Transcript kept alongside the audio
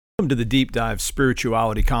Welcome to the Deep Dive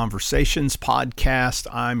Spirituality Conversations podcast.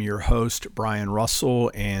 I'm your host, Bryan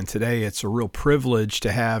Russell, and today it's a real privilege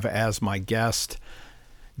to have as my guest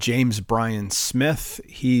James Bryan Smith.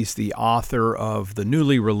 He's the author of the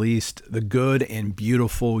newly released The Good and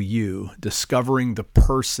Beautiful You, Discovering the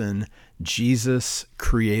Person Jesus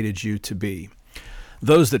Created You to Be.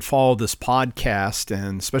 Those that follow this podcast,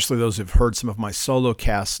 and especially those who've heard some of my solo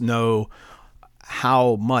casts, know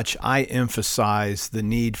how much I emphasize the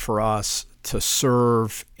need for us to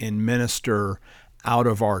serve and minister out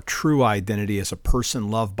of our true identity as a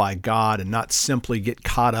person loved by God and not simply get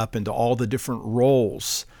caught up into all the different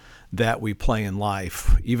roles that we play in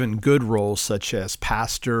life, even good roles such as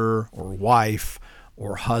pastor or wife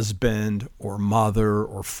or husband or mother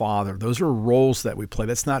or father. Those are roles that we play.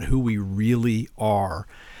 That's not who we really are.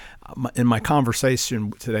 In my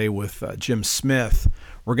conversation today with Jim Smith,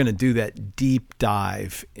 we're going to do that deep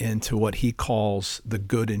dive into what he calls the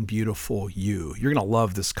good and beautiful you. You're going to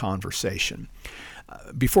love this conversation.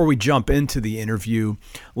 Before we jump into the interview,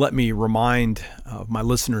 let me remind my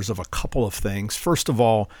listeners of a couple of things. First of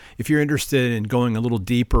all, if you're interested in going a little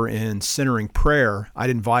deeper in centering prayer,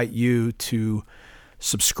 I'd invite you to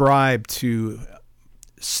subscribe to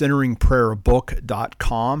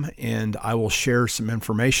centeringprayerbook.com, and I will share some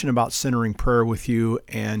information about centering prayer with you,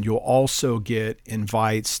 and you'll also get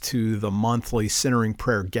invites to the monthly centering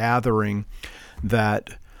prayer gathering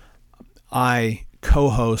that I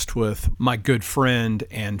co-host with my good friend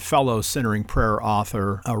and fellow centering prayer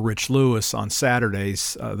author, Rich Lewis, on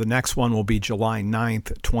Saturdays. The next one will be July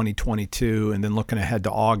 9th, 2022, and then looking ahead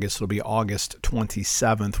to August, it'll be August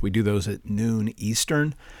 27th. We do those at noon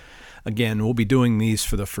Eastern. Again, we'll be doing these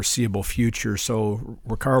for the foreseeable future, so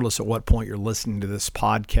regardless of what point you're listening to this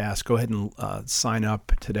podcast, go ahead and sign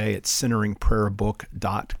up today at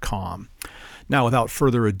centeringprayerbook.com. Now, without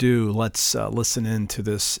further ado, let's listen into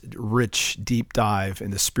this rich, deep dive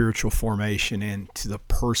into spiritual formation and to the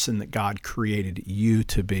person that God created you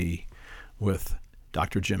to be with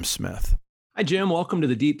Dr. Jim Smith. Hi, Jim. Welcome to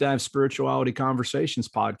the Deep Dive Spirituality Conversations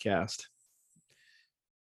podcast.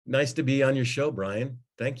 Nice to be on your show, Bryan.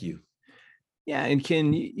 Thank you. Yeah, and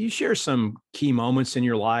can you share some key moments in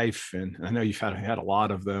your life? And I know you've had a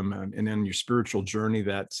lot of them, and then your spiritual journey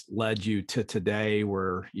that's led you to today,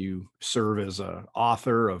 where you serve as an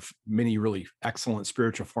author of many really excellent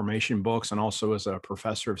spiritual formation books, and also as a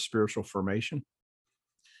professor of spiritual formation.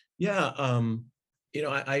 Yeah, I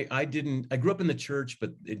grew up in the church,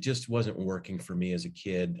 but it just wasn't working for me as a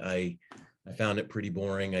kid. I found it pretty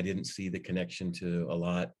boring. I didn't see the connection to a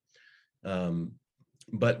lot.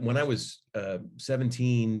 But when I was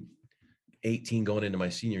 17, 18, going into my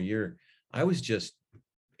senior year, I was just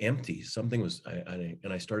empty. Something was,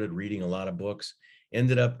 and I started reading a lot of books.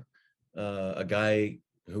 Ended up, a guy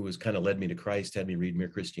who was kind of led me to Christ had me read Mere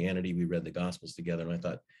Christianity. We read the Gospels together, and I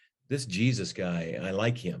thought, this Jesus guy, I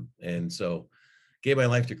like him. And so gave my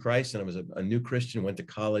life to Christ, and I was a new Christian, went to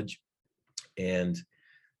college and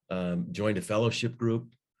joined a fellowship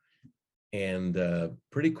group. And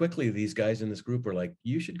pretty quickly, these guys in this group were like,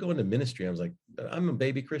 you should go into ministry. I was like, I'm a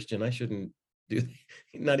baby Christian. I shouldn't do,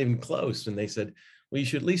 not even close. And they said, well, you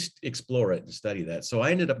should at least explore it and study that. So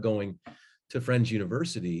I ended up going to Friends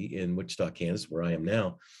University in Wichita, Kansas, where I am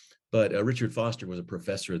now. But Richard Foster was a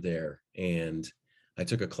professor there. And I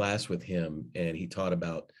took a class with him, and he taught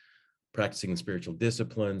about practicing spiritual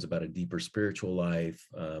disciplines, about a deeper spiritual life.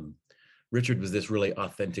 Richard was this really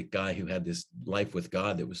authentic guy who had this life with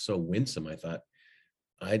God that was so winsome. I thought,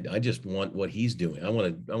 I just want what he's doing. I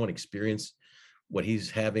want to experience what he's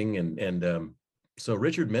having. And so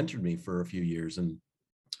Richard mentored me for a few years, and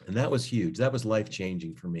that was huge. That was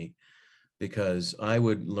life-changing for me, because I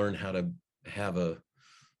would learn how to have a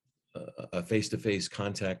face-to-face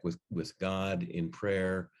contact with God in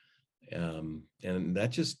prayer. And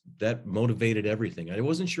that motivated everything. I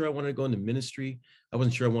wasn't sure I wanted to go into ministry. I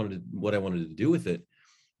wasn't sure what I wanted to do with it,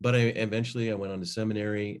 but eventually I went on to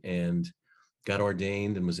seminary and got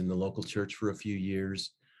ordained and was in the local church for a few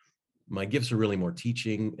years. My gifts are really more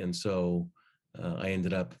teaching. And so I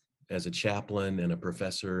ended up as a chaplain and a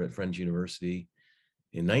professor at Friends University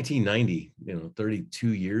in 1990,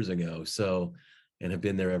 32 years ago. So, and have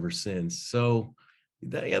been there ever since. So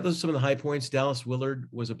those are some of the high points. Dallas Willard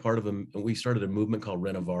was a part of we started a movement called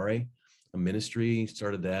Renovare, a ministry,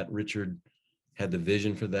 started that. Richard had the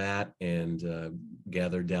vision for that and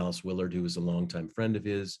gathered Dallas Willard, who was a longtime friend of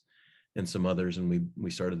his, and some others. And we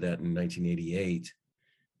started that in 1988.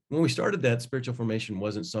 When we started that, spiritual formation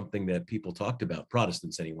wasn't something that people talked about.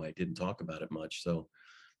 Protestants anyway, didn't talk about it much. So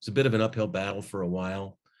it's a bit of an uphill battle for a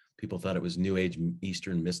while. People thought it was New Age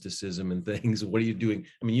Eastern mysticism and things. What are you doing?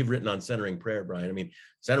 I mean, you've written on centering prayer, Bryan. I mean,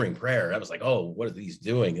 centering prayer, I was like, oh, what are these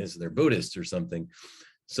doing? They're Buddhists or something.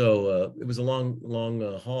 So it was a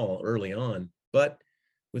long haul early on. But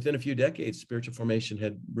within a few decades, spiritual formation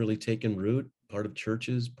had really taken root, part of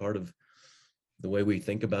churches, part of the way we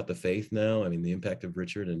think about the faith now. I mean, the impact of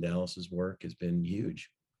Richard and Dallas's work has been huge.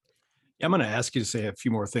 Yeah, I'm going to ask you to say a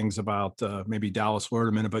few more things about maybe Dallas Willard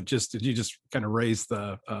in a minute, but did you just kind of raise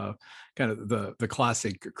the kind of the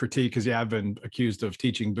classic critique? Because I've been accused of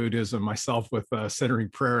teaching Buddhism myself with centering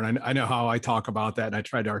prayer, and I know how I talk about that, and I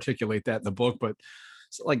try to articulate that in the book. But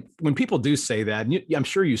like when people do say that, and I'm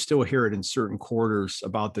sure you still hear it in certain quarters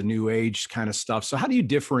about the New Age kind of stuff. So how do you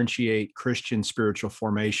differentiate Christian spiritual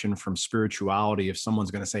formation from spirituality if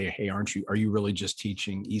someone's going to say, hey, are you really just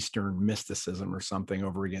teaching Eastern mysticism or something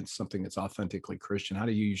over against something that's authentically Christian? How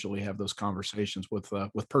do you usually have those conversations with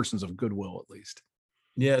persons of goodwill, at least?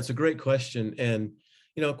 Yeah, it's a great question. And,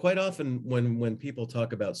 quite often when people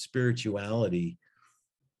talk about spirituality,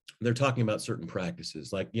 they're talking about certain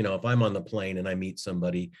practices. Like, if I'm on the plane and I meet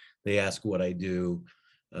somebody, they ask what I do.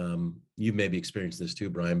 You've maybe experienced this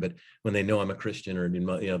too, Bryan, but when they know I'm a Christian or,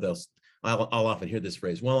 I'll often hear this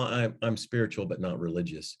phrase, well, I'm spiritual, but not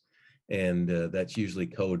religious. And that's usually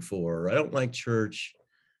code for, I don't like church,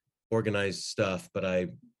 organized stuff, but I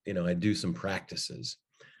do some practices.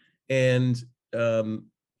 And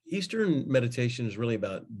Eastern meditation is really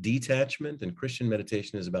about detachment, and Christian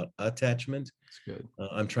meditation is about attachment. That's good.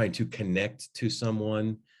 I'm trying to connect to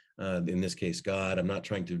someone, in this case, God. I'm not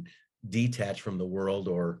trying to detach from the world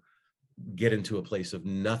or get into a place of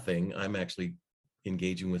nothing. I'm actually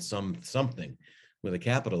engaging with something with a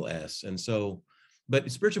capital S. And so,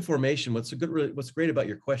 but spiritual formation, what's great about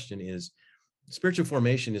your question is spiritual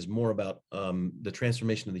formation is more about the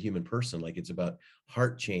transformation of the human person. Like it's about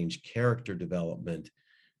heart change, character development.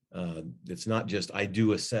 It's not just I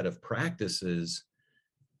do a set of practices.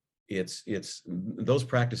 It's those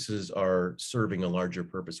practices are serving a larger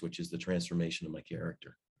purpose, which is the transformation of my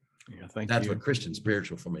character. Yeah, thank you. That's what Christian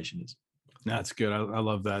spiritual formation is. That's good. I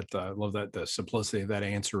love that. I love that, the simplicity of that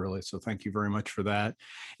answer, really. So thank you very much for that.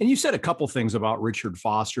 And you said a couple things about Richard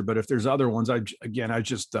Foster, but if there's other ones, I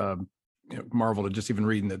just marveled at just even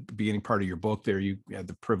reading the beginning part of your book there. You had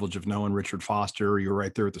the privilege of knowing Richard Foster. You were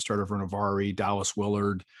right there at the start of Renovari, Dallas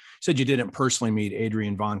Willard. You said you didn't personally meet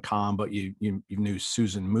Adrian von Kamm, but you knew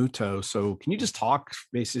Susan Muto. So can you just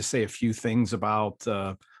basically say a few things about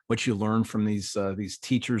what you learned from these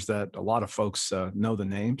teachers that a lot of folks know the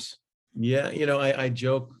names? Yeah, I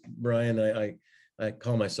joke, Bryan. I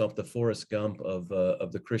call myself the Forrest Gump of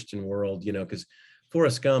the Christian world. Because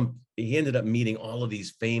Forrest Gump, he ended up meeting all of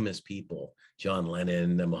these famous people: John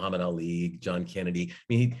Lennon, Muhammad Ali, John Kennedy. I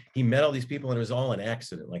mean, he met all these people, and it was all an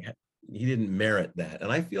accident. Like he didn't merit that,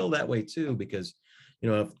 and I feel that way too because,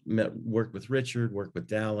 I've worked with Richard, worked with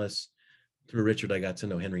Dallas. Through Richard, I got to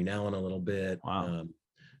know Henry Nouwen a little bit. Wow.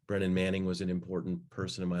 Brennan Manning was an important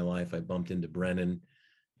person in my life. I bumped into Brennan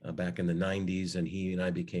back in the 90s, and he and I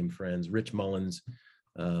became friends. Rich Mullins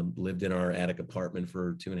lived in our attic apartment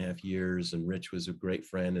for 2.5 years, and Rich was a great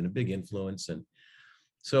friend and a big influence. And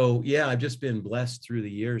so, yeah, I've just been blessed through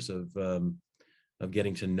the years of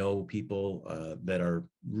getting to know people that are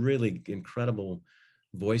really incredible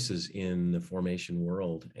voices in the formation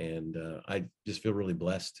world, and I just feel really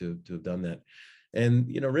blessed to have done that.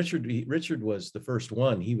 And Richard was the first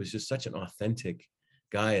one. He was just such an authentic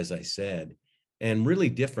guy, as I said, and really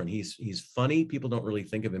different. He's funny. People don't really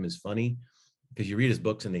think of him as funny because you read his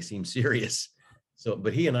books and they seem serious. So,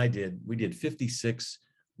 but he and we did 56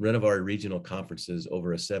 Renovari regional conferences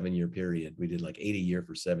over a 7-year period. We did like 8 a year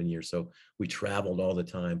for 7 years. So we traveled all the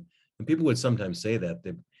time. And people would sometimes say that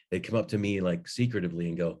they'd come up to me like secretively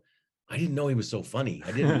and go, I didn't know he was so funny.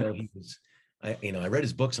 I didn't know he was, I read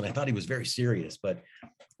his books and I thought he was very serious, but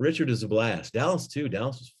Richard is a blast. Dallas too.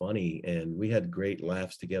 Dallas was funny and we had great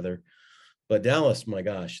laughs together. But Dallas, my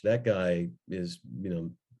gosh, that guy is,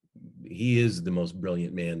 he is the most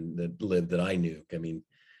brilliant man that lived that I knew. I mean,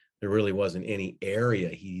 there really wasn't any area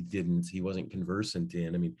he wasn't conversant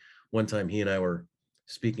in. I mean, one time he and I were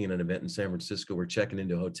speaking at an event in San Francisco. We're checking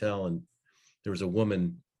into a hotel and there was a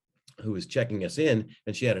woman who was checking us in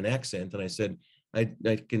and she had an accent. And I said, I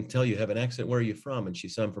can tell you have an accent. Where are you from? And she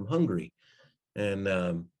said, I'm from Hungary. And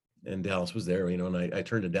Dallas was there, and I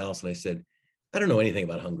turned to Dallas and I said, I don't know anything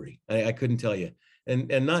about Hungary. I couldn't tell you.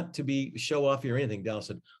 And not to be show offy or anything, Dallas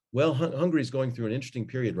said, well, Hungary is going through an interesting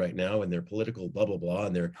period right now and their political blah, blah, blah,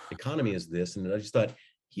 and their economy is this. And I just thought,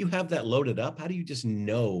 you have that loaded up. How do you just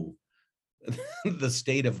know the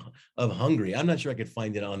state of Hungary. I'm not sure I could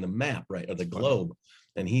find it on the map, right, or the globe.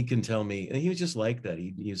 And he can tell me, and he was just like that.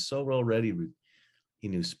 He was so well ready. He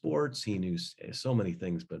knew sports, he knew so many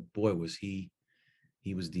things, but boy, was he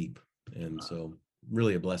was deep. And so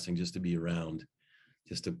really a blessing just to be around,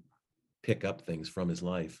 just to pick up things from his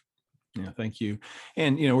life. Yeah, thank you.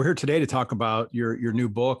 And we're here today to talk about your new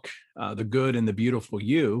book, The Good and the Beautiful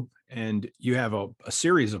You. And you have a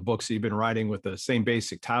series of books that you've been writing with the same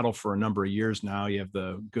basic title for a number of years now. You have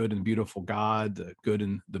The Good and Beautiful God, The Good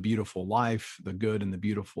and the Beautiful Life, The Good and the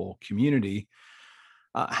Beautiful Community.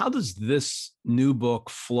 How does this new book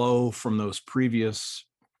flow from those previous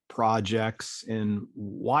projects, and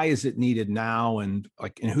why is it needed now? And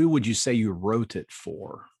who would you say you wrote it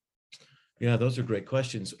for? Yeah, those are great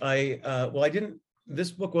questions.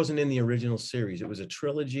 This book wasn't in the original series. It was a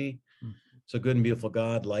trilogy. So Good and Beautiful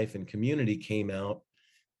God, Life and Community came out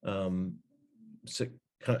like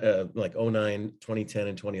 09, 2010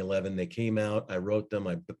 and 2011. They came out. I wrote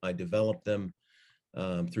them. I developed them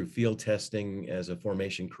through field testing as a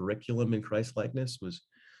formation curriculum in Christ-likeness was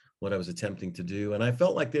what I was attempting to do. And I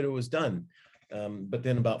felt like that it was done. But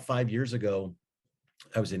then about 5 years ago,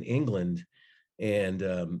 I was in England, and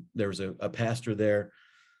there was a pastor there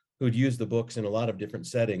who had used the books in a lot of different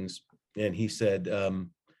settings. And he said,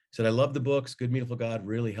 I love the books. Good, Beautiful God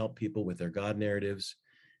really helped people with their God narratives.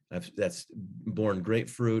 That's borne great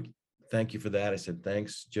fruit. Thank you for that. I said,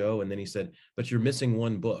 thanks, Joe. And then he said, but you're missing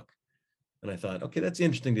one book. And I thought, okay, that's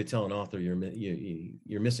interesting to tell an author you're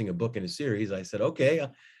missing a book in a series. I said, okay,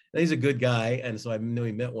 he's a good guy. And so I know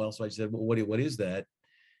he meant well. So I said, well, what is that?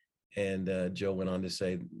 And Joe went on to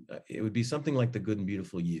say, it would be something like The Good and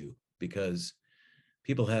Beautiful You, because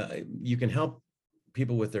you can help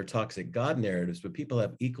people with their toxic God narratives, but people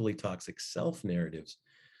have equally toxic self narratives.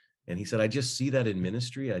 And he said, I just see that in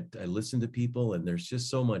ministry. I listen to people, and there's just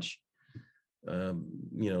so much,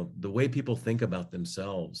 the way people think about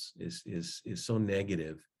themselves is so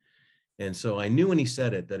negative. And so I knew when he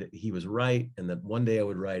said it that he was right, and that one day I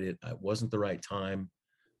would write it. It wasn't the right time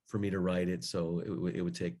for me to write it, so it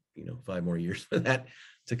would take 5 more years for that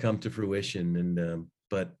to come to fruition. And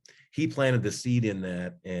but he planted the seed in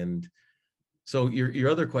that. And so your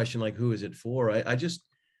other question, like who is it for? I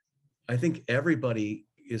think everybody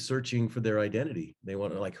is searching for their identity. They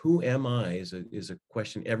want to, like, who am I is a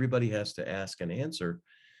question everybody has to ask and answer.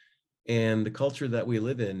 And the culture that we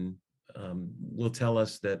live in will tell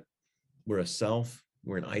us that we're a self,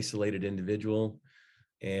 we're an isolated individual,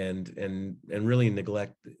 and really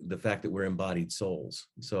neglect the fact that we're embodied souls.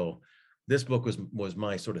 So this book was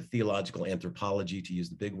my sort of theological anthropology, to use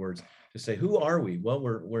the big words, to say, who are we? Well,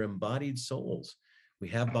 we're embodied souls. We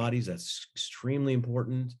have bodies. That's extremely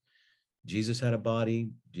important. Jesus had a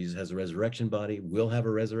body. Jesus has a resurrection body. We'll have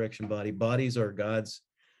a resurrection body. Bodies are God's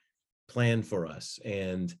plan for us.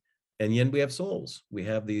 And yet we have souls. We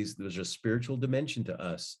have there's a spiritual dimension to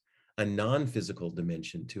us, a non-physical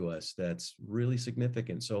dimension to us that's really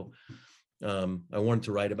significant. So I wanted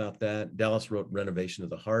to write about that. Dallas wrote Renovation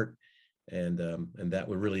of the Heart, and that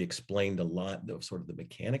would really explained a lot of sort of the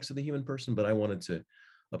mechanics of the human person. But I wanted to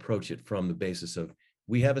approach it from the basis of,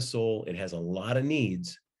 we have a soul. It has a lot of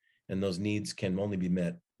needs, and those needs can only be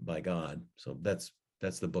met by God. So that's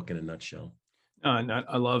the book in a nutshell.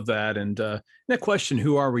 I love that. And that question,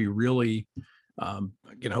 who are we really?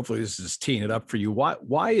 Hopefully this is teeing it up for you.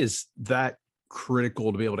 Why is that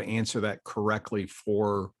critical to be able to answer that correctly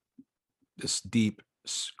for this deep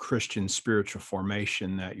Christian spiritual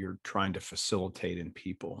formation that you're trying to facilitate in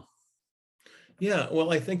people? Yeah,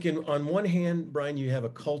 well, I think on one hand, Bryan, you have a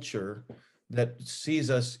culture that sees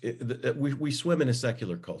us, we swim in a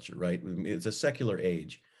secular culture, right? It's a secular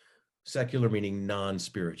age, secular meaning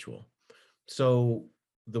non-spiritual. So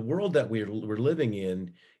the world that we're living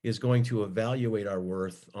in is going to evaluate our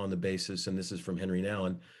worth on the basis, and this is from Henry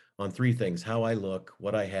Nouwen, on 3 things: how I look,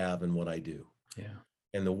 what I have, and what I do. Yeah.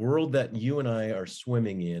 And the world that you and I are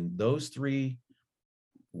swimming in, those 3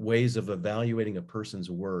 ways of evaluating a person's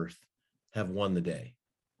worth have won the day.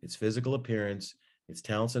 It's physical appearance, it's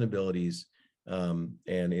talents and abilities, and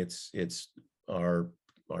it's our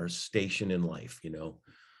station in life,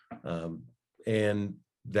 and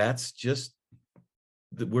that's just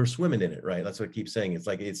we're swimming in it, right? That's what I keep saying. It's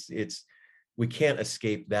like we can't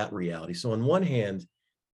escape that reality. So on one hand,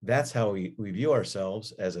 that's how we view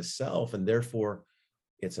ourselves, as a self, and therefore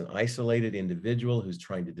it's an isolated individual who's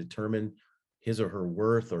trying to determine his or her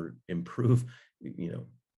worth, or improve,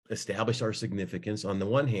 establish our significance on the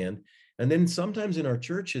one hand. And then sometimes in our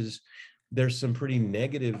churches, there's some pretty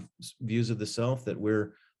negative views of the self, that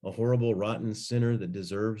we're a horrible, rotten sinner that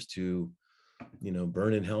deserves to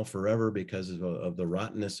burn in hell forever because of the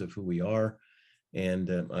rottenness of who we are. And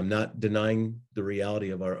I'm not denying the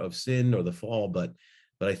reality of sin or the fall, but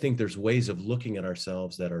I think there's ways of looking at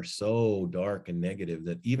ourselves that are so dark and negative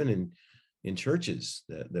that even in churches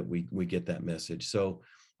that we get that message. So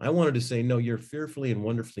I wanted to say, no, you're fearfully and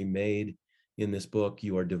wonderfully made in this book.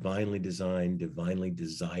 You are divinely designed, divinely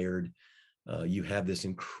desired. You have this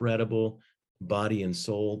incredible body and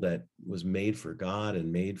soul that was made for God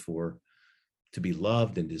and made to be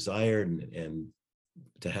loved and desired and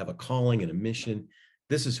to have a calling and a mission.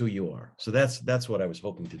 This is who you are. So that's what I was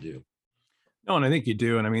hoping to do. No, and I think you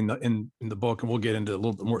do. And I mean, in the book, and we'll get into a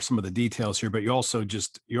little bit more some of the details here, but you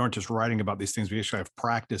aren't just writing about these things. We actually have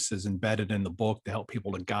practices embedded in the book to help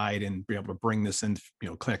people to guide and be able to bring this in,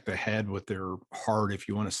 connect the head with their heart, if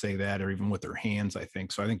you want to say that, or even with their hands, I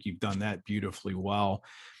think. So I think you've done that beautifully well.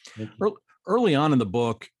 Early on in the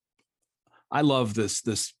book, I love this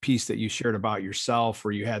piece that you shared about yourself,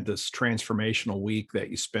 where you had this transformational week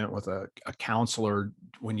that you spent with a counselor,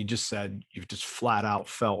 when you just said you've just flat out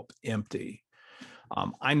felt empty.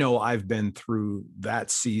 I know I've been through that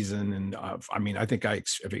season, and I think I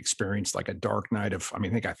have experienced like a dark night of. I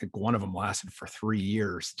think one of them lasted for 3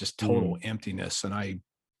 years, just total emptiness. And I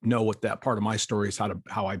know what that part of my story is,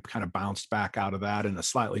 how I kind of bounced back out of that in a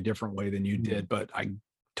slightly different way than you did, but I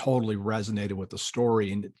totally resonated with the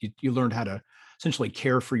story, and you learned how to essentially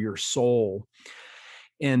care for your soul.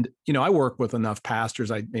 And I work with enough pastors.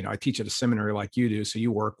 I teach at a seminary like you do, so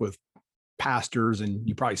you work with pastors, and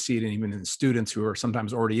you probably see it even in students who are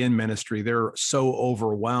sometimes already in ministry. They're so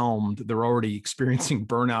overwhelmed, they're already experiencing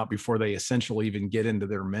burnout before they essentially even get into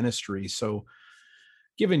their ministry. So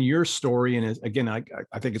given your story, and again, I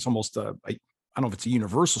think it's almost I don't know if it's a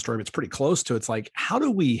universal story, but it's pretty close to it. It's like, how do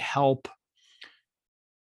we help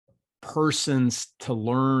persons to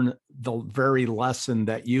learn the very lesson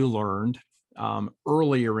that you learned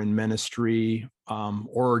earlier in ministry?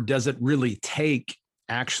 Or does it really take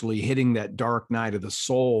actually hitting that dark night of the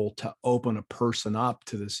soul to open a person up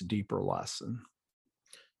to this deeper lesson?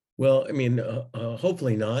 Well,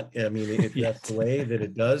 hopefully not. If that's the way that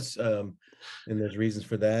it does, and there's reasons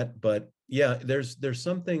for that. But yeah, there's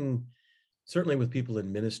something, certainly with people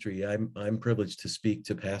in ministry. I'm privileged to speak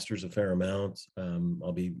to pastors a fair amount.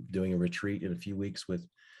 I'll be doing a retreat in a few weeks with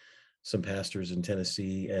some pastors in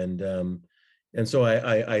Tennessee, and so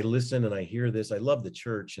I listen and I hear this. I love the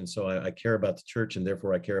church, and so I care about the church, and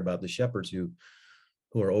therefore I care about the shepherds who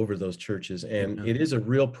are over those churches. And it is a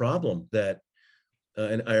real problem that,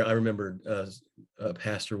 and I remember a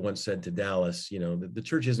pastor once said to Dallas, the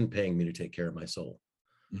church isn't paying me to take care of my soul.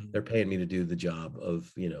 They're paying me to do the job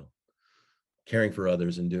of, caring for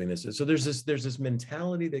others and doing this. So there's this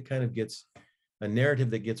mentality that kind of gets a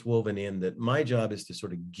narrative that gets woven in, that my job is to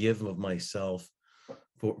sort of give of myself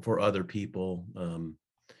for other people.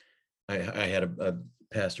 I had a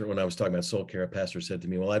pastor, when I was talking about soul care, a pastor said to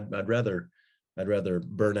me, well, I'd rather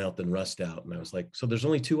burn out than rust out. And I was like, so there's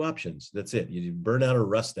only two options. That's it. You burn out or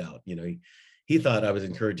rust out. He thought I was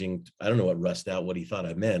encouraging, I don't know what he thought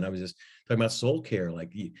I meant. I was just talking about soul care.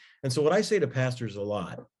 And so what I say to pastors a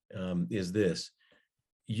lot is this: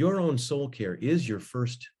 your own soul care is your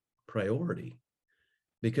first priority,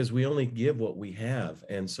 because we only give what we have.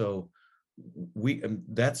 And so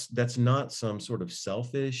that's not some sort of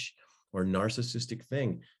selfish or narcissistic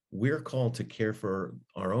thing. We're called to care for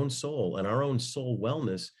our own soul, and our own soul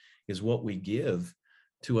wellness is what we give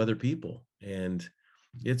to other people. And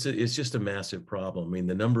it's just a massive problem.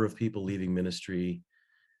 The number of people leaving ministry,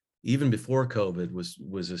 even before COVID,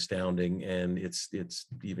 was astounding, and it's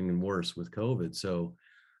even worse with COVID. So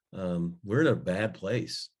we're in a bad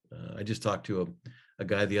place. I just talked to a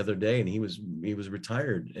guy the other day, and he was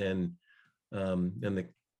retired, and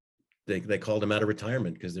they called him out of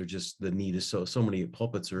retirement because the need is so many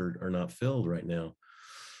pulpits are not filled right now.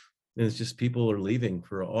 And it's just, people are leaving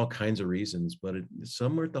for all kinds of reasons, but it's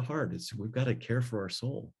somewhere at the heart. We've got to care for our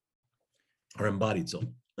soul, our embodied soul.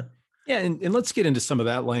 Yeah, and let's get into some of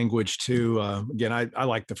that language too. Again, I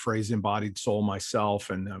like the phrase embodied soul myself,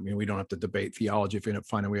 and we don't have to debate theology if we end up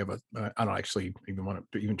finding we have I don't actually even want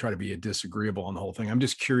to even try to be disagreeable on the whole thing. I'm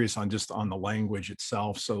just curious on the language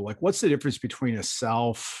itself. So, like, what's the difference between a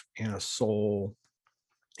self and a soul,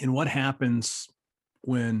 and what happens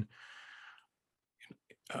when,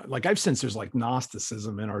 like, I've sensed there's like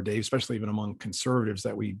Gnosticism in our day, especially even among conservatives,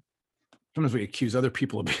 that sometimes we accuse other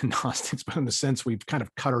people of being Gnostics, but in the sense we've kind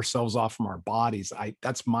of cut ourselves off from our bodies.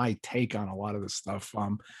 That's my take on a lot of this stuff.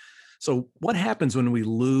 So what happens when we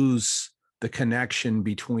lose the connection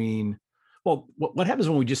between Well, what happens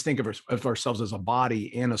when we just think of ourselves as a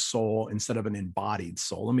body and a soul instead of an embodied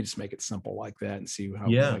soul? Let me just make it simple like that and see how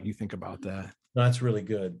Yeah, you think about that. that's really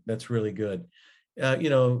good. That's really good.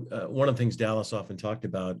 One of the things Dallas often talked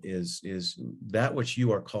about is that which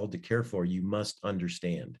you are called to care for, you must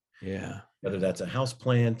understand. Yeah. Whether that's a house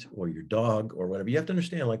plant or your dog or whatever, you have to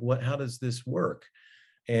understand like how does this work?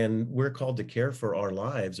 And we're called to care for our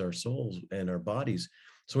lives, our souls, and our bodies.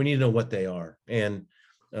 So we need to know what they are. And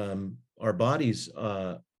our bodies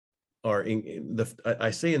are in the,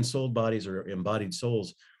 I say ensouled bodies or embodied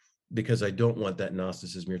souls because I don't want that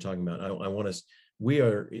Gnosticism you're talking about. I want us,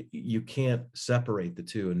 you can't separate the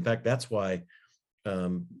two. In fact, that's why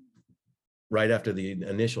um, right after the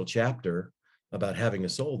initial chapter about having a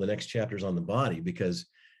soul, the next chapter is on the body, because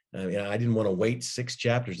I didn't want to wait 6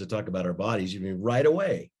 chapters to talk about our bodies. You mean right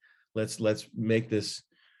away, let's make this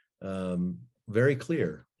very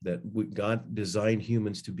clear that God designed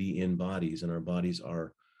humans to be in bodies, and our bodies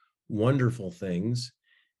are wonderful things,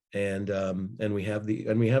 and we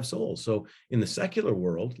have souls. So in the secular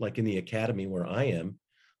world, like in the academy where I am,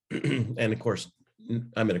 and of course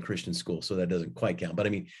I'm in a Christian school, so that doesn't quite count. But I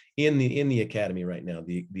mean, in the academy right now,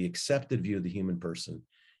 the accepted view of the human person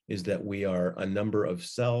is that we are a number of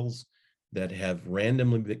cells that have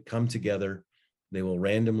randomly come together. They will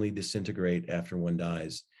randomly disintegrate after one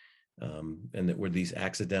dies, and that we're these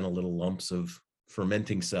accidental little lumps of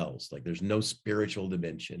fermenting cells. Like there's no spiritual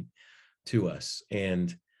dimension to us,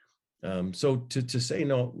 and so to say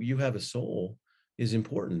no, you have a soul is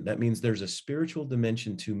important. That means there's a spiritual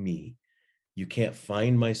dimension to me. You can't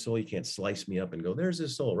find my soul. You can't slice me up and go, there's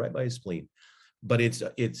his soul right by his spleen. But it's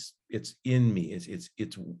in me.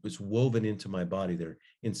 It's woven into my body. They're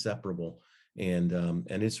inseparable, and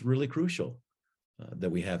it's really crucial that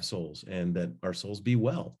we have souls and that our souls be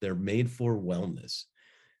well. They're made for wellness.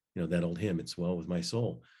 You know that old hymn, "It's well with my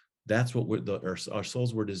soul." That's what our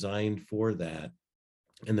souls were designed for. That,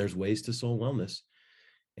 and there's ways to soul wellness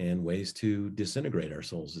and ways to disintegrate our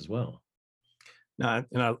souls as well. No,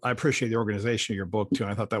 and I appreciate the organization of your book too.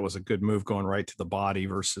 And I thought that was a good move, going right to the body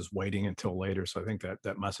versus waiting until later. So I think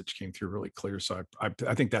that message came through really clear. So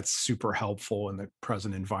I think that's super helpful in the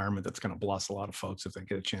present environment. That's going to bless a lot of folks if they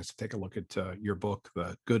get a chance to take a look at your book,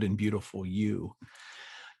 The Good and Beautiful You.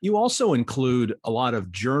 You also include a lot of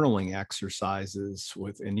journaling exercises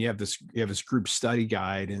and you have this group study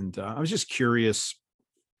guide. And I was just curious,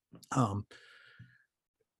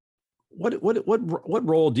 what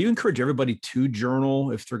role do you encourage everybody to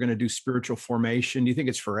journal if they're going to do spiritual formation? Do you think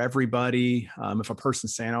it's for everybody? If a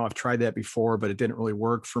person's saying, "Oh, I've tried that before, but it didn't really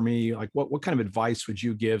work for me," like what kind of advice would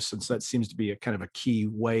you give, since that seems to be a kind of a key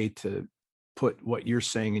way to put what you're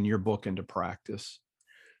saying in your book into practice?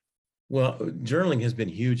 Well, journaling has been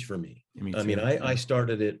huge for me. Me I mean, too. I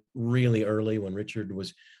started it really early when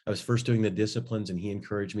I was first doing the disciplines, and he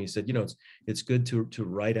encouraged me. He said, it's good to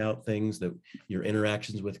write out things, that your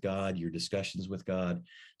interactions with God, your discussions with God.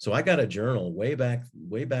 So I got a journal way back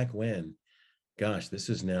when. Gosh, this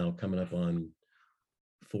is now coming up on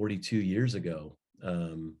 42 years ago.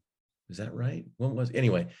 Is that right? When was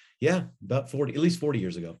anyway? Yeah, about 40, at least 40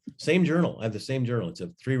 years ago. Same journal. I have the same journal. It's a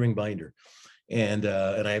 3-ring binder. And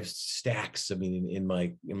I have stacks. I mean, in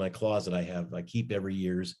my closet, I keep every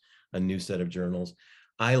year's a new set of journals.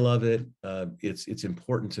 I love it. It's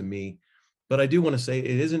important to me, but I do want to say it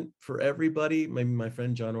isn't for everybody. Maybe my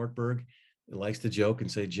friend John Ortberg likes to joke and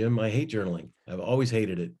say, "Jim, I hate journaling. I've always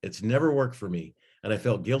hated it. It's never worked for me, and I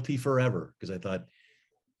felt guilty forever because I thought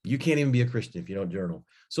you can't even be a Christian if you don't journal."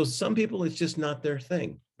 So some people, it's just not their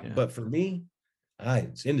thing. Yeah. But for me,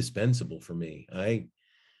 it's indispensable for me.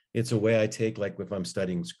 It's a way I take, like if I'm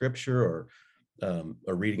studying scripture or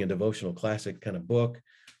reading a devotional classic kind of book,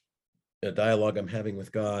 a dialogue I'm having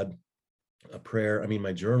with God, a prayer. I mean,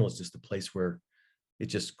 my journal is just a place where it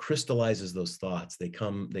just crystallizes those thoughts. They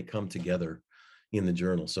come together in the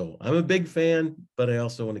journal. So I'm a big fan, but I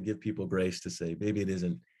also want to give people grace to say, maybe it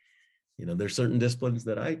isn't, there's certain disciplines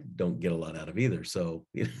that I don't get a lot out of either. So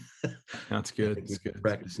That's good. That's good.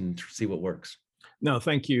 Practice and see what works. No,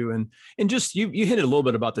 thank you. And just you hit a little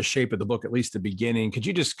bit about the shape of the book, at least the beginning. Could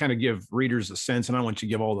you just kind of give readers a sense? And I don't want you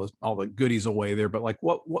to give all the goodies away there, but like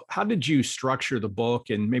how did you structure the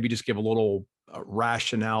book, and maybe just give a little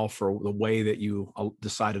rationale for the way that you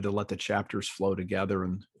decided to let the chapters flow together?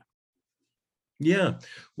 And yeah,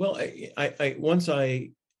 well, as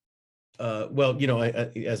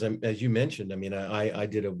you mentioned, I mean, I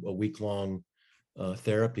did a week-long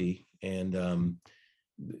therapy, and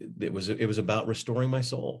it was about restoring my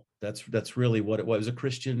soul. That's really what it was. A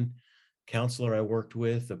Christian counselor I worked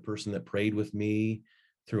with, a person that prayed with me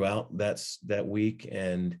throughout that week,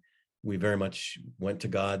 and we very much went to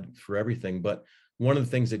God for everything. But one of the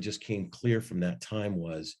things that just came clear from that time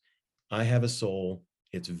was, I have a soul.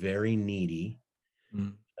 It's very needy,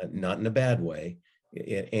 Mm. not in a bad way,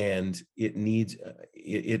 and it needs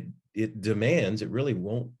it demands. It really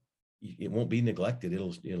won't. It won't be neglected.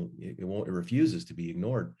 It refuses to be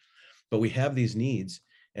ignored. But we have these needs,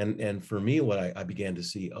 and for me, what I began to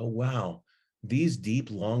see, oh wow, these deep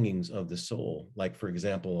longings of the soul, like for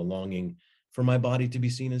example, a longing for my body to be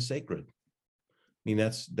seen as sacred. I mean,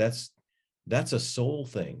 that's a soul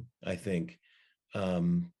thing, I think.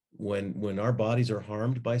 When our bodies are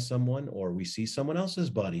harmed by someone, or we see someone else's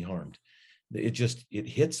body harmed, it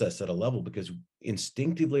hits us at a level, because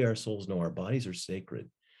instinctively our souls know our bodies are sacred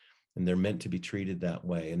and they're meant to be treated that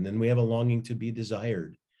way. And then we have a longing to be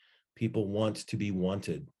desired. People want to be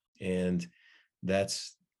wanted, and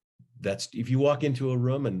that's if you walk into a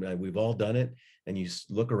room, and we've all done it, and you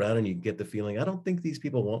look around and you get the feeling, I don't think these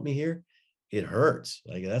people want me here. It hurts.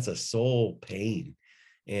 Like, that's a soul pain.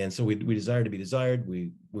 And so we desire to be desired.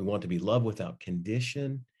 We want to be loved without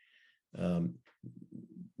condition. I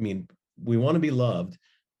mean, we want to be loved.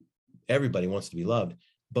 Everybody wants to be loved,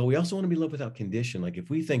 but we also want to be loved without condition. Like, if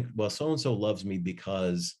we think, well, so-and-so loves me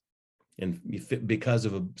because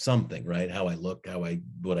of something, right? How I look,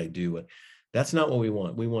 what I do. That's not what we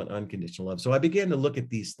want. We want unconditional love. So I began to look at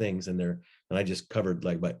these things, and I just covered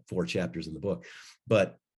like about 4 chapters in the book,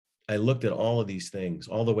 but I looked at all of these things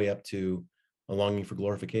all the way up to a longing for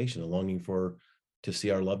glorification, a longing to see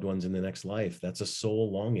our loved ones in the next life. That's a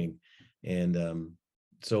soul longing. And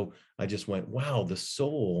so I just went, wow, the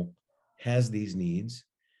soul has these needs.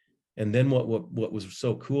 And then what was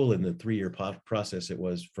so cool in the 3-year process it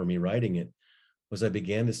was for me writing it, was I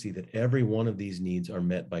began to see that every one of these needs are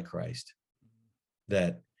met by Christ.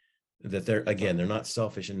 That they're not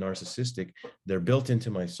selfish and narcissistic. They're built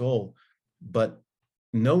into my soul, but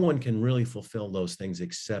no one can really fulfill those things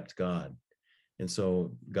except God. And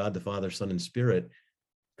so God, the Father, Son, and Spirit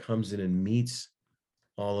comes in and meets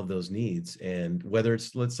all of those needs. And whether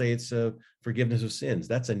it's, let's say it's a forgiveness of sins,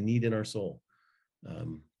 that's a need in our soul.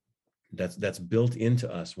 That's built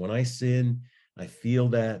into us. When I sin, I feel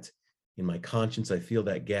that in my conscience, I feel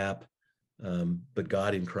that gap. But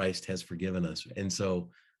God in Christ has forgiven us. And so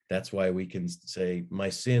that's why we can say, my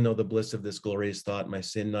sin, oh, the bliss of this glorious thought, my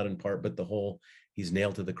sin, not in part, but the whole, he's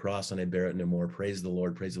nailed to the cross and I bear it no more. Praise the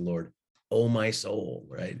Lord, oh, my soul,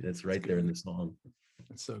 right? That's right there in the song.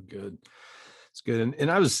 That's so good. It's good. And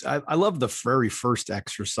I love the very first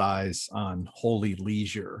exercise on holy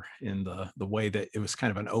leisure, in the way that it was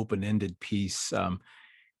kind of an open-ended piece.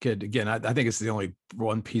 Again, I think it's the only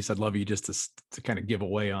one piece I'd love you just to kind of give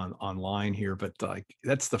away online here, but like,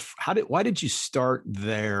 that's why did you start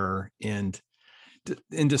there, and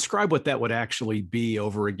describe what that would actually be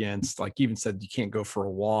over against, like you even said, you can't go for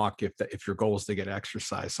a walk if your goal is to get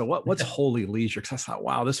exercise. So what's holy leisure? Because I thought,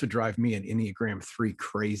 wow, this would drive me an Enneagram 3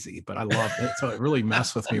 crazy, but I love it. So it really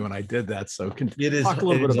messed with me when I did that. So talk a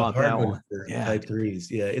little bit about that one. Yeah. Type 3s.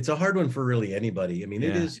 Yeah. It's a hard one for really anybody. I mean,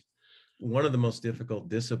 It is one of the most difficult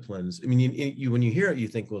disciplines. I mean, you when you hear it, you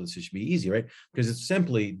think, well, this should be easy, right? Because it's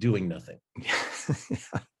simply doing nothing.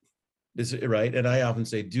 This, right? And I often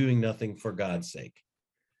say, doing nothing for God's sake.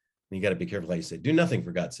 And you got to be careful how you say, do nothing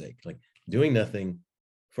for God's sake. Like, doing nothing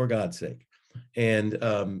for God's sake. And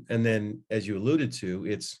then, as you alluded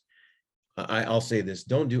to, I'll say this: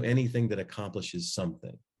 don't do anything that accomplishes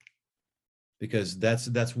something, because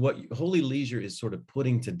that's what holy leisure is, sort of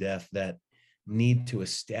putting to death that need to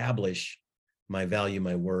establish my value,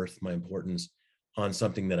 my worth, my importance on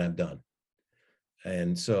something that I've done.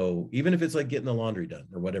 And so even if it's like getting the laundry done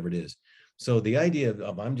or whatever it is. So the idea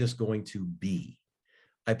of I'm just going to be,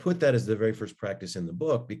 I put that as the very first practice in the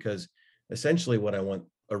book, because essentially what I want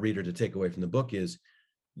a reader to take away from the book is,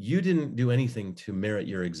 you didn't do anything to merit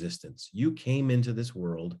your existence. You came into this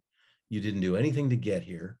world. You didn't do anything to get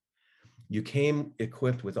here. You came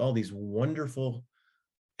equipped with all these wonderful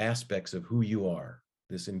aspects of who you are,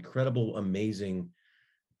 this incredible, amazing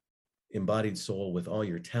embodied soul with all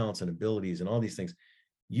your talents and abilities and all these things.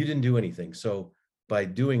 You didn't do anything. So by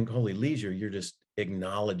doing holy leisure, you're just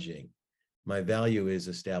acknowledging my value is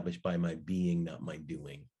established by my being, not my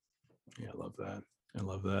doing. Yeah, I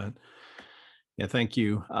love that. Yeah, thank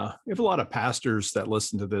you. We have a lot of pastors that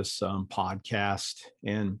listen to this podcast,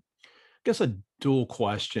 and I guess a dual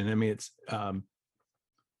question. I mean, it's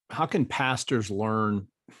how can pastors learn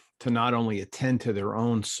to not only attend to their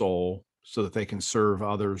own soul so that they can serve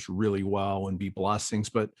others really well and be blessings,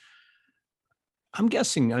 but I'm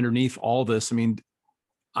guessing underneath all this, I mean,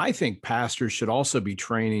 I think pastors should also be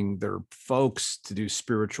training their folks to do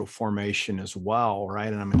spiritual formation as well,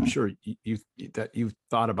 right? And I'm sure that you've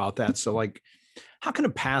thought about that. So, like, how can a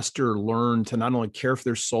pastor learn to not only care for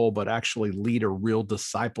their soul, but actually lead a real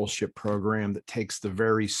discipleship program that takes the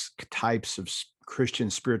various types of Christian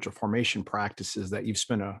spiritual formation practices that you've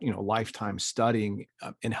spent a lifetime studying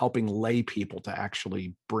and helping lay people to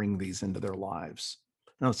actually bring these into their lives?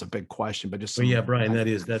 I know it's a big question, but just Well, some. yeah, Brian,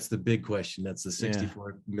 that's the big question. That's the Yeah,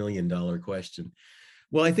 $64 million question.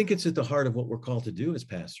 Well, I think it's at the heart of what we're called to do as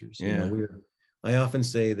pastors. yeah, I often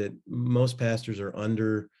say that most pastors are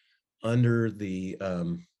under the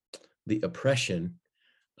oppression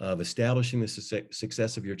of establishing the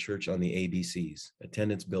success of your church on the ABCs: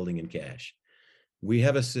 attendance, building, and cash. We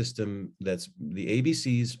have a system that's the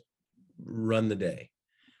ABCs run the day,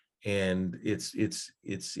 and it's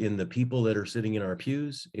in the people that are sitting in our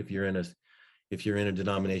pews. If you're in a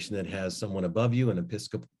denomination that has someone above you, an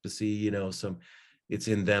episcopacy, it's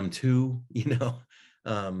in them too.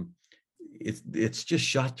 Um, it's just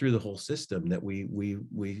shot through the whole system that we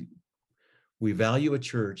value a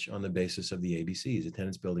church on the basis of the ABCs: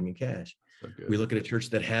 attendance, building, and cash. so We good. look at a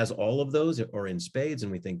church that has all of those or in spades,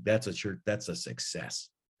 and we think that's a church, that's a success.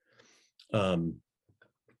 Um,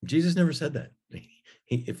 Jesus never said that.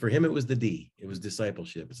 For him, it was the D. It was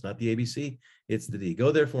discipleship. It's not the ABC. It's the D.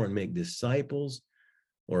 Go therefore and make disciples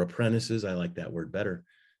or apprentices. I like that word better.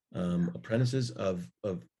 Apprentices of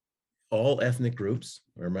all ethnic groups.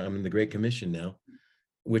 Or I'm in the Great Commission now,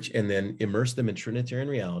 and then immerse them in Trinitarian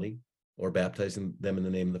reality, or baptizing them in the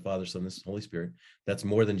name of the Father, Son, and Holy Spirit. That's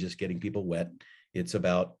more than just getting people wet. It's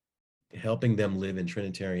about helping them live in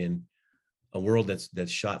Trinitarian, a world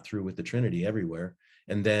that's shot through with the Trinity everywhere,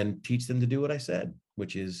 and then teach them to do what I said,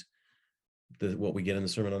 which is what we get in the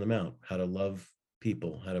Sermon on the Mount: how to love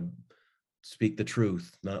people, how to speak the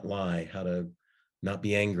truth, not lie, how to not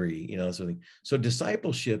be angry, something. So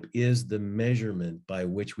discipleship is the measurement by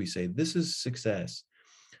which we say this is success.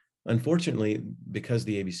 Unfortunately, because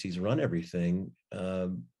the ABCs run everything,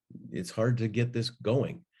 it's hard to get this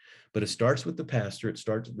going. But it starts with the pastor. It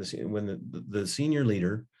starts when the senior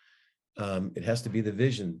leader. It has to be the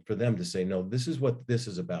vision for them to say, no, this is what this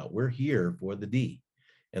is about. We're here for the D.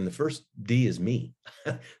 And the first D is me.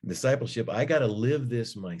 Discipleship. I got to live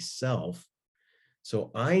this myself.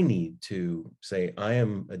 So I need to say, I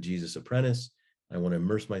am a Jesus apprentice. I want to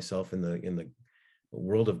immerse myself in the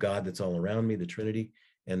world of God that's all around me, the Trinity.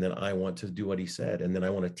 And then I want to do what he said. And then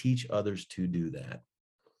I want to teach others to do that.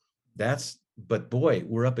 But boy,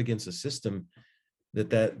 we're up against a system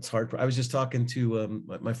that's hard. I was just talking to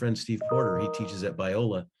my friend Steve Porter. He teaches at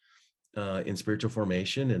Biola in spiritual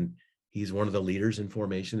formation, and he's one of the leaders in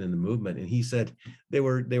formation in the movement. And he said they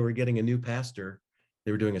were getting a new pastor.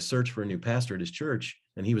 They were doing a search for a new pastor at his church,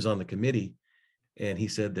 and he was on the committee. And he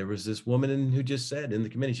said there was this woman who just said in the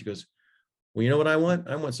committee, she goes, well, you know what I want?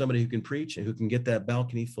 I want somebody who can preach and who can get that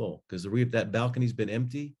balcony full, because that balcony's been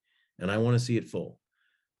empty and I want to see it full.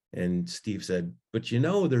 And Steve said, but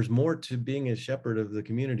there's more to being a shepherd of the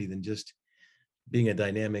community than just being a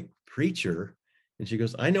dynamic preacher. And she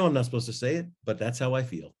goes, I know I'm not supposed to say it, but that's how I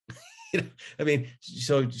feel. I mean,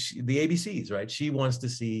 so the ABCs, right? She wants to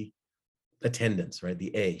see attendance, right?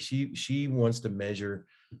 The A, she wants to measure.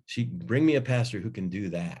 Bring me a pastor who can do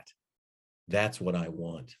that. That's what I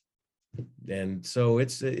want. And so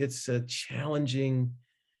it's a challenging.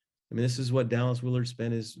 I mean, this is what Dallas Willard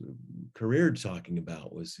spent his career talking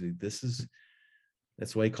about.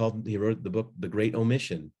 That's why he wrote the book, The Great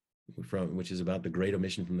Omission, which is about the Great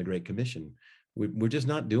Omission from the Great Commission. We're just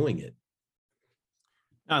not doing it.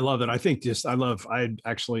 I love it.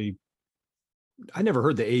 I never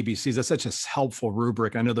heard the ABCs. That's such a helpful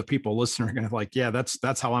rubric. I know the people listening are going to yeah,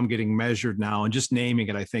 that's how I'm getting measured now. And just naming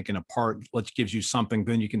it, I think, in a part, gives you something,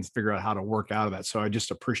 then you can figure out how to work out of that. So I just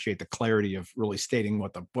appreciate the clarity of really stating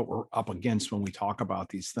what we're up against when we talk about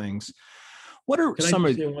these things. What are Can some I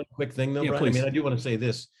of say one quick thing though, yeah, Brian? please. I mean, I do want to say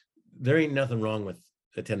this. There ain't nothing wrong with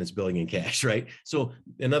attendance, building, and cash, right? So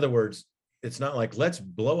in other words, it's not like let's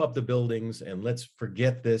blow up the buildings and let's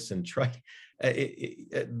forget this and try.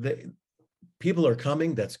 People are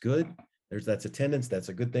coming. That's good. That's attendance. That's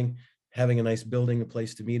a good thing. Having a nice building, a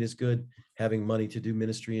place to meet is good. Having money to do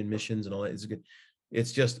ministry and missions and all that is good.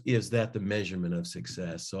 It's just, is that the measurement of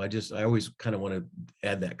success? So I always kind of want to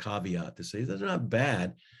add that caveat to say they're not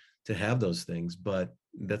bad to have those things, but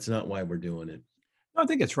that's not why we're doing it. I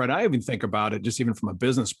think it's right. I even think about it just even from a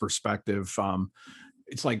business perspective.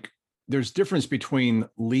 It's like there's difference between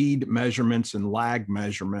lead measurements and lag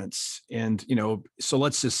measurements. And, so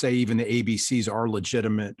let's just say even the ABCs are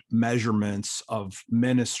legitimate measurements of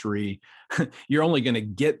ministry. you're only going to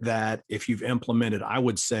get that if you've implemented, I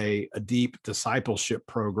would say, a deep discipleship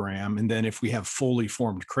program. And then if we have fully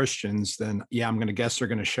formed Christians, then yeah, I'm going to guess they're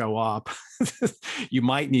going to show up. You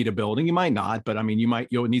might need a building, you might not, but I mean,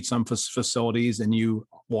 you'll need some facilities, and you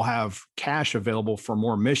will have cash available for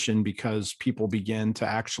more mission because people begin to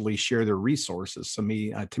actually share their resources. So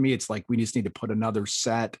to me, it's like we just need to put another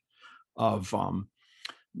set of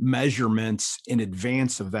measurements in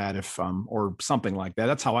advance of that, if or something like that.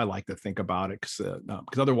 That's how I like to think about it, because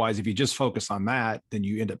otherwise, if you just focus on that, then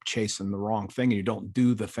you end up chasing the wrong thing, and you don't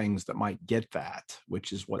do the things that might get that,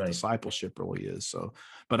 which is what Right. discipleship really is. So,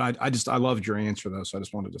 but I loved your answer though, so I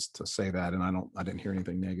just wanted to say that, and I didn't hear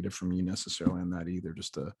anything negative from you necessarily on that either,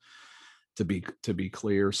 just to be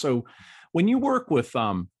clear. So, when you work with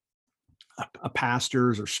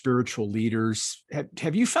pastors or spiritual leaders,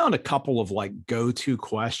 have you found a couple of like go-to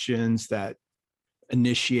questions that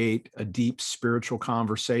initiate a deep spiritual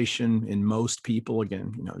conversation in most people?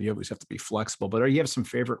 Again, you always have to be flexible, but you have some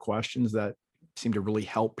favorite questions that seem to really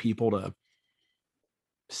help people to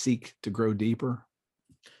seek to grow deeper?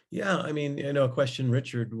 Yeah, I mean, a question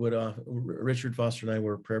Richard Foster and I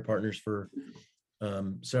were prayer partners for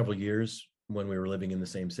several years when we were living in the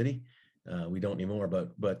same city. We don't anymore,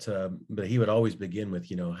 but he would always begin with,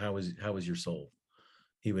 how is your soul?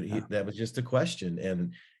 That was just a question.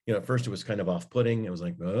 And, at first it was kind of off-putting. It was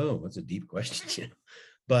like, oh, that's a deep question.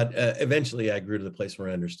 But eventually I grew to the place where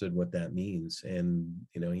I understood what that means. And,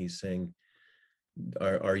 he's saying,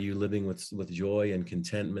 are you living with joy and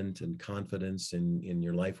contentment and confidence in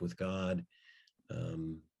your life with God?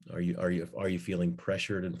 Are you feeling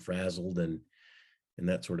pressured and frazzled and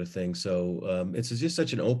that sort of thing? So it's just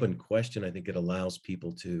such an open question. I think it allows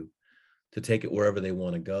people to take it wherever they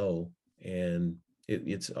want to go, and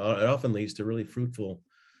it often leads to really fruitful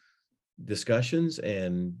discussions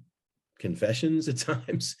and confessions at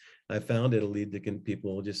times. I found it'll lead to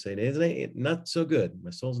people just saying, "It's not so good.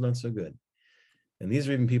 My soul's not so good." And these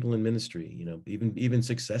are even people in ministry, even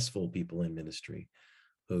successful people in ministry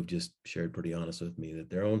who've just shared pretty honest with me that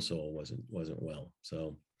their own soul wasn't well.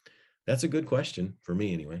 So that's a good question for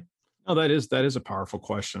me anyway. Oh, that is a powerful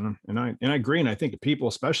question, and I agree. And I think people,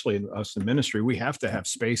 especially us in ministry, we have to have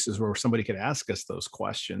spaces where somebody could ask us those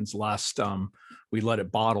questions, lest we let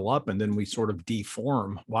it bottle up and then we sort of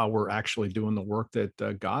deform while we're actually doing the work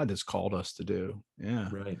that God has called us to do. Yeah,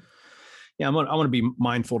 Right. Yeah, I want to be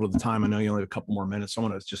mindful of the time. I know you only have a couple more minutes. So I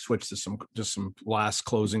want to just switch to some last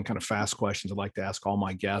closing kind of fast questions I'd like to ask all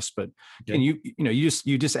my guests. But can you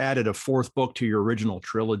just added a fourth book to your original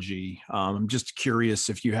trilogy. I'm just curious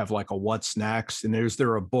if you have like a what's next, and is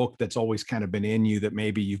there a book that's always kind of been in you that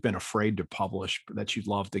maybe you've been afraid to publish that you'd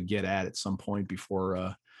love to get at some point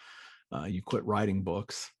before you quit writing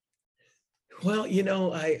books? Well,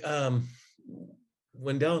 I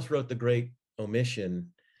when Dallas wrote The Great Omission,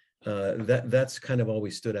 that's kind of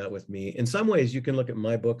always stood out with me. In some ways, you can look at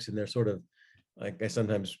my books and they're sort of, like, I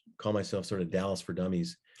sometimes call myself sort of Dallas for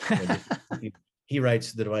dummies. He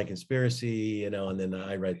writes The Divine Conspiracy, and then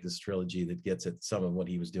I write this trilogy that gets at some of what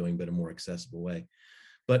he was doing, but in a more accessible way.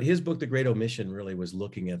 But his book, The Great Omission, really was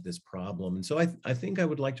looking at this problem. And so I think I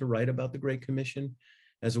would like to write about the Great Commission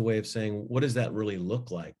as a way of saying, what does that really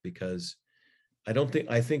look like? Because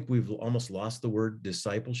I think we've almost lost the word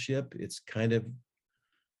discipleship. It's kind of,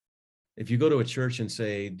 if you go to a church and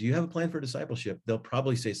say, do you have a plan for discipleship? They'll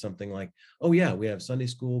probably say something like, oh yeah, we have Sunday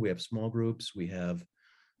school, we have small groups, we have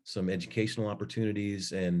some educational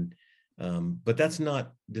opportunities. But that's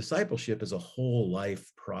not discipleship as a whole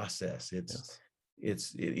life process. It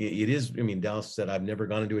is. I mean, Dallas said, I've never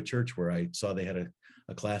gone into a church where I saw they had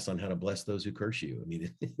a class on how to bless those who curse you. I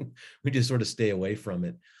mean, we just sort of stay away from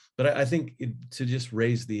it. But I think to just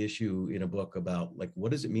raise the issue in a book about, like,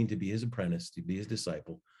 what does it mean to be his apprentice, to be his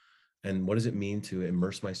disciple? And what does it mean to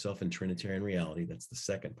immerse myself in Trinitarian reality? That's the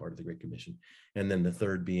second part of the Great Commission. And then the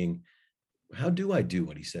third being, how do I do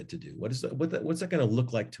what he said to do? What's that going to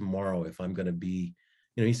look like tomorrow if I'm going to be,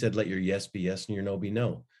 he said, let your yes be yes and your no be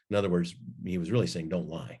no. In other words, he was really saying, don't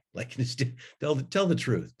lie. Like, just tell the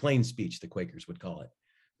truth, plain speech, the Quakers would call it.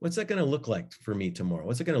 What's that going to look like for me tomorrow?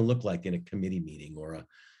 What's it going to look like in a committee meeting or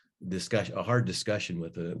a hard discussion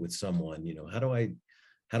with someone? How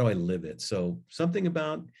do I live it? So something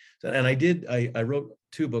about, and I wrote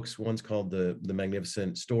two books. One's called the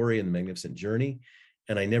Magnificent Story and the Magnificent Journey.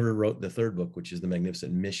 And I never wrote the third book, which is the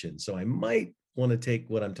Magnificent Mission. So I might want to take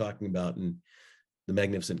what I'm talking about in the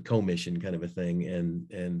Magnificent Commission kind of a thing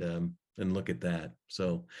and look at that.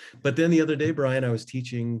 So, but then the other day, Bryan, I was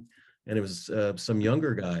teaching, and it was some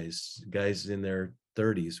younger guys in their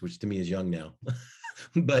 30s, which to me is young now.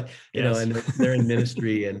 But and they're in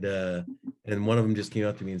ministry, and And one of them just came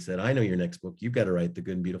up to me and said, "I know your next book. You've got to write the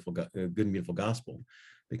Good and Beautiful Gospel,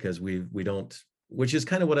 because we don't." Which is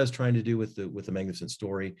kind of what I was trying to do with the Magnificent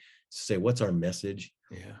Story, to say what's our message.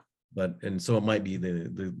 Yeah. But and so it might be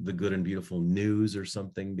the Good and Beautiful News or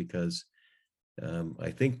something, because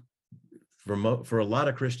I think for a lot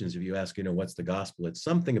of Christians, if you ask, what's the gospel, it's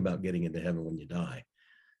something about getting into heaven when you die.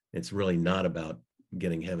 It's really not about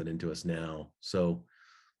getting heaven into us now. So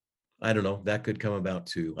I don't know. That could come about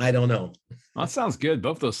too. I don't know. Well, that sounds good.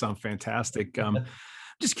 Both those sound fantastic.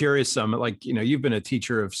 Just curious, like, you've been a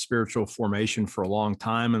teacher of spiritual formation for a long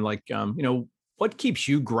time, and like, what keeps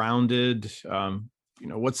you grounded?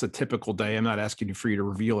 What's a typical day? I'm not asking you for you to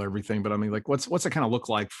reveal everything, but I mean, like, what's it kind of look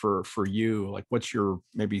like for you? Like, what's your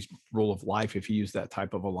maybe rule of life if you use that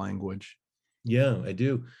type of a language? Yeah, I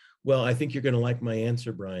do. Well, I think you're going to like my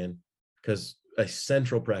answer, Bryan, because a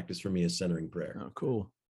central practice for me is centering prayer. Oh,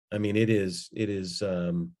 cool. I mean, it's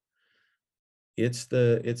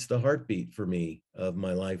the heartbeat for me of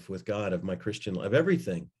my life with God, of my Christian life,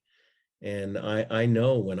 everything. And I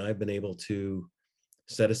know when I've been able to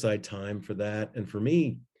set aside time for that. And for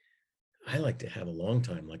me, I like to have a long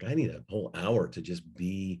time. Like, I need a whole hour to just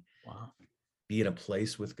be Wow. in a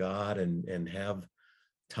place with God, and have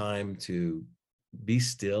time to be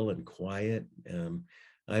still and quiet.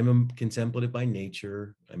 I'm a contemplative by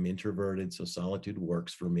nature. I'm introverted, so solitude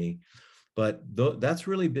works for me. But that's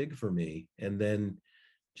really big for me. And then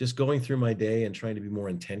just going through my day and trying to be more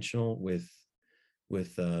intentional with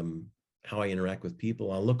how I interact with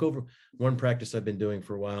people. I'll look over. One practice I've been doing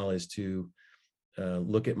for a while is to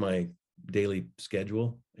look at my daily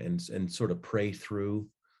schedule and sort of pray through.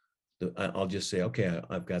 I'll just say, okay,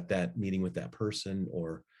 I've got that meeting with that person,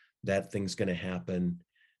 or that thing's going to happen.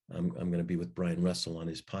 I'm going to be with Bryan Russell on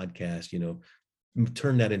his podcast.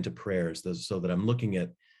 Turn that into prayers, so that I'm looking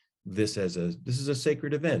at this is a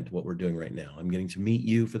sacred event. What we're doing right now, I'm getting to meet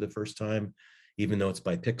you for the first time, even though it's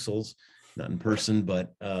by pixels, not in person.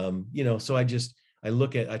 But so I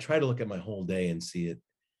try to look at my whole day and see it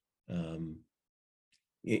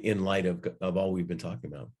in light of all we've been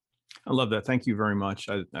talking about. I love that. Thank you very much.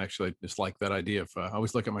 I actually just like that idea of, I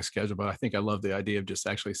always look at my schedule, but I think I love the idea of just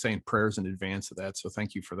actually saying prayers in advance of that. So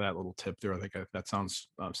thank you for that little tip there. I think that sounds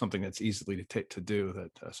something that's easily to do.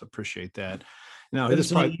 So appreciate that. Now, But it is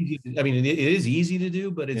it's not probably, easy. I mean, it is easy to do,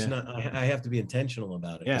 but it's yeah, not. I have to be intentional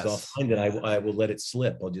about it, because I'll yes, find that yeah. I will let it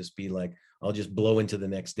slip. I'll just be like, I'll just blow into the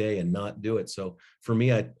next day and not do it. So for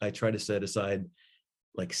me, I try to set aside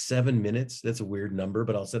like 7 minutes. That's a weird number,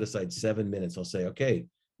 but I'll set aside 7 minutes. I'll say, okay,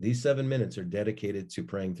 these 7 minutes are dedicated to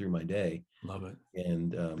praying through my day. Love it.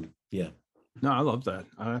 And yeah. No, I love that.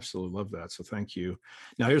 I absolutely love that. So thank you.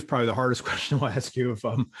 Now, here's probably the hardest question I'll ask you. If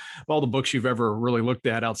of all the books you've ever really looked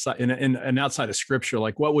at outside and outside of scripture,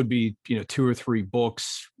 like what would be, 2 or 3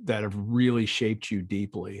 books that have really shaped you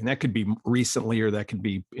deeply? And that could be recently, or that could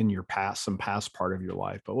be in your past, some past part of your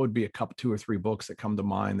life. But what would be a couple, 2 or 3 books that come to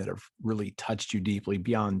mind that have really touched you deeply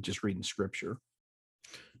beyond just reading scripture?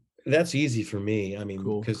 That's easy for me. I mean,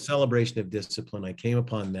 Cool. because Celebration of Discipline, I came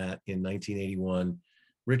upon that in 1981.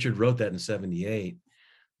 Richard wrote that in 78,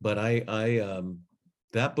 but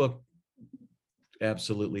that book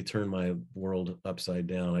absolutely turned my world upside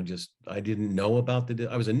down. I didn't know about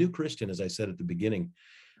I was a new Christian, as I said at the beginning.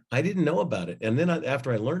 I didn't know about it. And then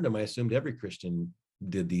after I learned them, I assumed every Christian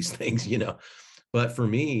did these things. But for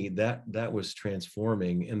me, that was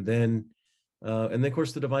transforming. And then of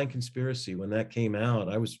course, the Divine Conspiracy, when that came out,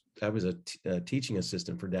 I was a teaching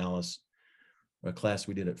assistant for Dallas, a class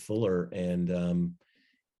we did at Fuller. And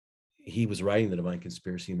he was writing the Divine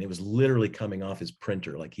Conspiracy, and it was literally coming off his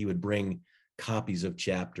printer. Like, he would bring copies of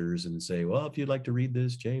chapters and say, well, if you'd like to read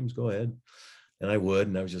this, James, go ahead. And I would.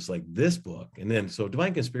 And I was just like, this book. And then, so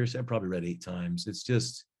Divine Conspiracy, I probably read 8 times. It's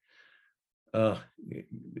just,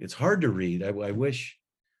 it's hard to read. I wish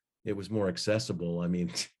it was more accessible. I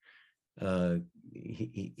mean,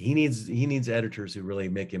 he needs editors who really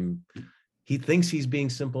make him, he thinks he's being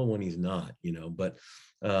simple when he's not,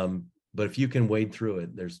 but if you can wade through it,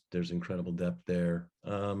 there's incredible depth there.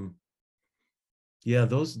 Yeah,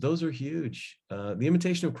 those are huge. The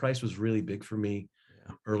Imitation of Christ was really big for me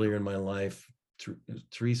earlier in my life.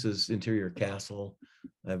 Teresa's Interior Castle,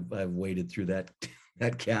 I've waded through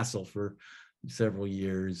that castle for several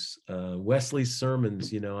years. Wesley's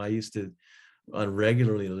sermons, I used to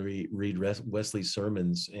regularly read Wesley's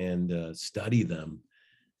sermons and study them.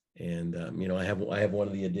 And I have one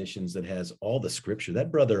of the editions that has all the scripture.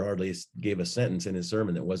 That brother hardly gave a sentence in his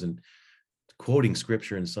sermon that wasn't quoting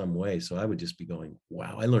scripture in some way. So I would just be going,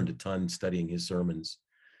 wow, I learned a ton studying his sermons.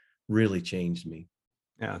 Really changed me.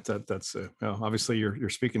 Yeah, that's well, obviously you're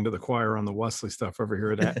speaking to the choir on the Wesley stuff over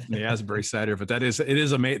here at the Asbury side here, but it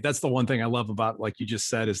is amazing. That's the one thing I love about, like you just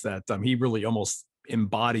said, is that he really almost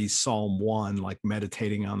embodies Psalm 1, like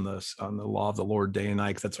meditating on the law of the Lord day and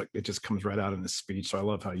night. That's like it just comes right out in his speech. So I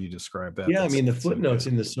love how you describe that. Yeah, I mean the That's so footnotes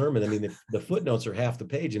good. in the sermon. I mean the footnotes are half the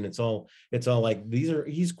page, and it's all like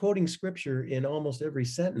he's quoting scripture in almost every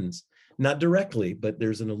sentence, not directly, but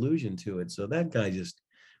there's an allusion to it. So that guy just,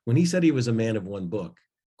 when he said he was a man of one book,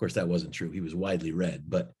 of course that wasn't true. He was widely read,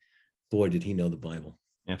 but boy, did he know the Bible.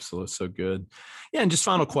 Absolutely, so good. Yeah, and just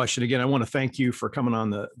final question again. I want to thank you for coming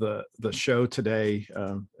on the show today,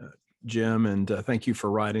 Jim, and thank you for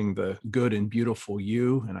writing The Good and Beautiful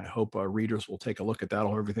You. And I hope readers will take a look at that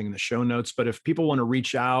or everything in the show notes. But if people want to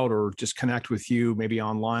reach out or just connect with you, maybe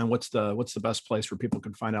online, what's the best place where people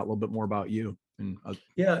can find out a little bit more about you? And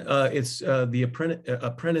It's the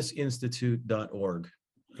apprenticeinstitute.org.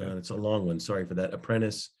 okay. It's a long one. Sorry for that.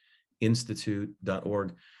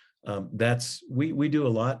 Apprenticeinstitute.org. That's we do a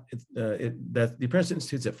lot. That the Apprentice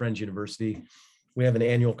Institute's at Friends University. We have an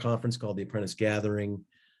annual conference called the Apprentice Gathering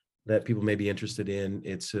that people may be interested in.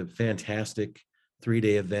 It's a fantastic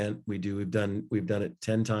 3-day event. We've done it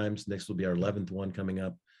 10 times. Next will be our 11th one coming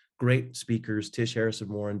up. Great speakers: Tish Harrison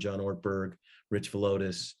Warren, John Ortberg, Rich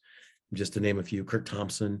Velotis, just to name a few, Kirk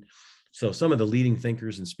Thompson. So some of the leading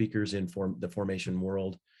thinkers and speakers in the formation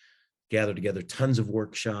world gather together, tons of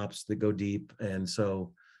workshops that go deep. And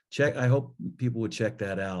so I hope people would check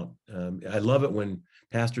that out. I love it when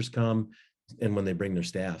pastors come and when they bring their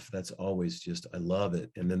staff. That's always I love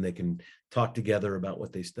it. And then they can talk together about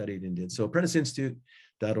what they studied and did. So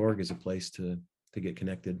apprenticeinstitute.org is a place to get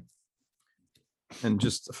connected. And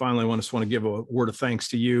just finally, I just want to give a word of thanks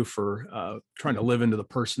to you for trying to live into the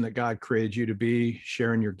person that God created you to be,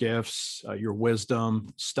 sharing your gifts, your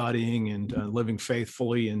wisdom, studying and living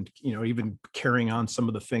faithfully, and even carrying on some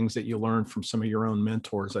of the things that you learned from some of your own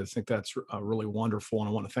mentors. I think that's really wonderful, and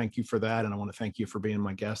I want to thank you for that. And I want to thank you for being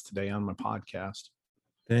my guest today on my podcast.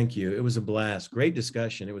 Thank you. It was a blast. Great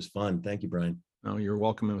discussion. It was fun. Thank you, Bryan. Oh, you're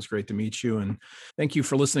welcome. It was great to meet you. And thank you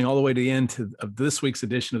for listening all the way to the end of this week's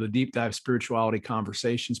edition of the Deep Dive Spirituality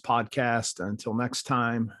Conversations podcast. Until next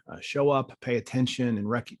time, show up, pay attention, and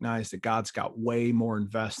recognize that God's got way more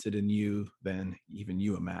invested in you than even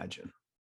you imagine.